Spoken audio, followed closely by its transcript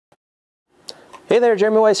Hey there,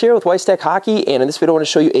 Jeremy Weiss here with Weiss Tech Hockey, and in this video I want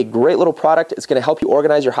to show you a great little product. It's going to help you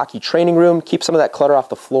organize your hockey training room, keep some of that clutter off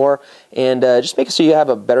the floor, and just make it so you have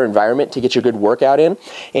a better environment to get your good workout in.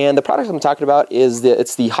 And the product I'm talking about is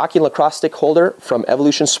it's the hockey and lacrosse stick holder from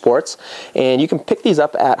Evolution Sports, and you can pick these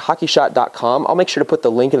up at hockeyshot.com. I'll make sure to put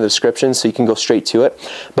the link in the description so you can go straight to it.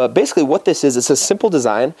 But basically what this is, it's a simple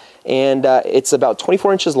design, and it's about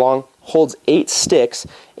 24 inches long, holds 8 sticks,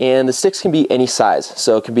 and the sticks can be any size.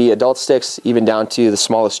 So it can be adult sticks even down to the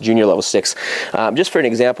smallest junior level sticks. Just for an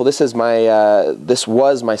example, this is this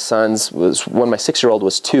was my son's, when my 6-year-old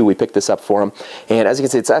was 2, we picked this up for him. And as you can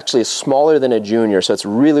see, it's actually smaller than a junior, so it's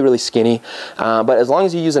really, really skinny. But as long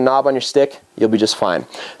as you use a knob on your stick, you'll be just fine.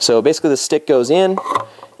 So basically the stick goes in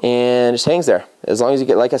and just hangs there. As long as you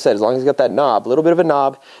get, like I said, as long as you got that knob, a little bit of a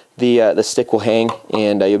knob, the stick will hang,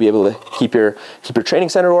 and you'll be able to keep your training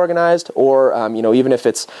center organized, or you know, even if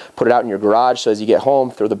it's put it out in your garage, so as you get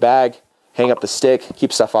home, throw the bag, hang up the stick,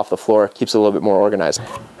 keep stuff off the floor, keeps it a little bit more organized.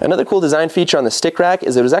 Another cool design feature on the stick rack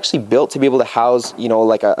is it was actually built to be able to house, you know,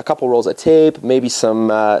 like a couple rolls of tape, maybe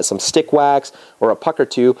some stick wax or a puck or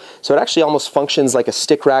two. So it actually almost functions like a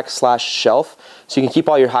stick rack slash shelf, so you can keep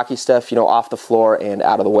all your hockey stuff, you know, off the floor and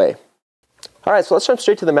out of the way. Alright, so let's jump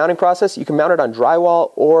straight to the mounting process. You can mount it on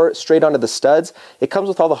drywall or straight onto the studs. It comes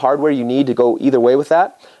with all the hardware you need to go either way with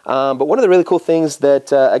that. But one of the really cool things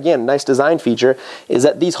that, again, nice design feature, is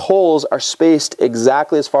that these holes are spaced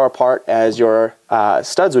exactly as far apart as your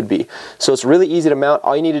studs would be. So it's really easy to mount.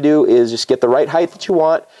 All you need to do is just get the right height that you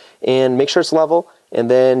want and make sure it's level, and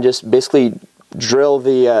then just basically drill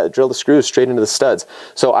the screws straight into the studs.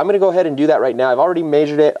 So I'm going to go ahead and do that right now. I've already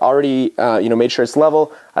measured it, you know, made sure it's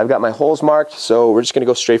level. I've got my holes marked, so we're just going to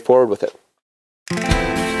go straight forward with it.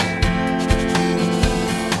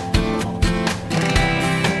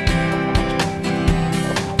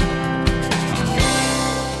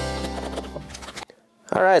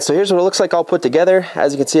 All right, so here's what it looks like all put together.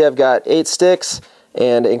 As you can see, I've got 8 sticks,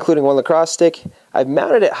 and including one lacrosse stick. I've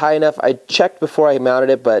mounted it high enough. I checked before I mounted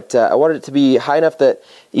it, but I wanted it to be high enough that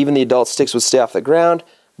even the adult sticks would stay off the ground,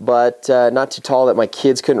 but not too tall that my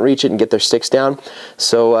kids couldn't reach it and get their sticks down.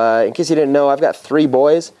 So in case you didn't know, I've got 3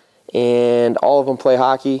 boys, and all of them play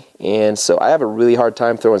hockey, and so I have a really hard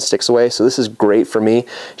time throwing sticks away. So this is great for me,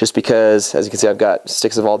 just because, as you can see, I've got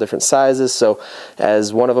sticks of all different sizes. So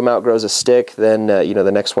as one of them outgrows a stick, then you know,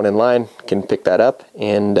 the next one in line can pick that up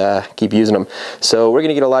and keep using them. So we're going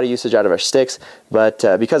to get a lot of usage out of our sticks, but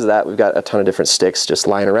because of that, we've got a ton of different sticks just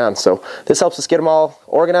lying around. So this helps us get them all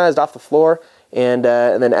organized off the floor. And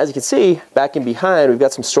then, as you can see, back in behind, we've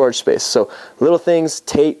got some storage space. So little things,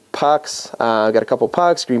 tape, pucks, I've got a couple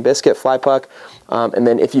pucks, green biscuit, fly puck. And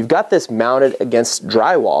then if you've got this mounted against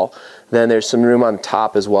drywall, then there's some room on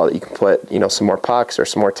top as well that you can put, you know, some more pucks or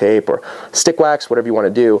some more tape or stick wax, whatever you want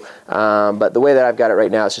to do. But the way that I've got it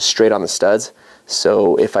right now is just straight on the studs.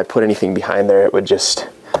 So if I put anything behind there, it would just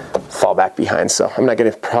fall back behind. So I'm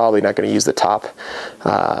probably not going to use the top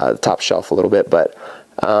shelf a little bit, but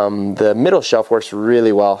the middle shelf works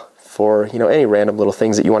really well for, you know, any random little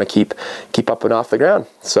things that you want to keep up and off the ground.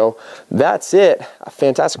 So that's it. A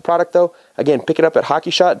fantastic product though. Again, pick it up at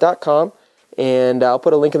hockeyshot.com, and I'll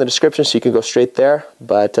put a link in the description so you can go straight there.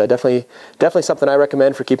 But definitely something I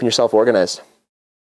recommend for keeping yourself organized.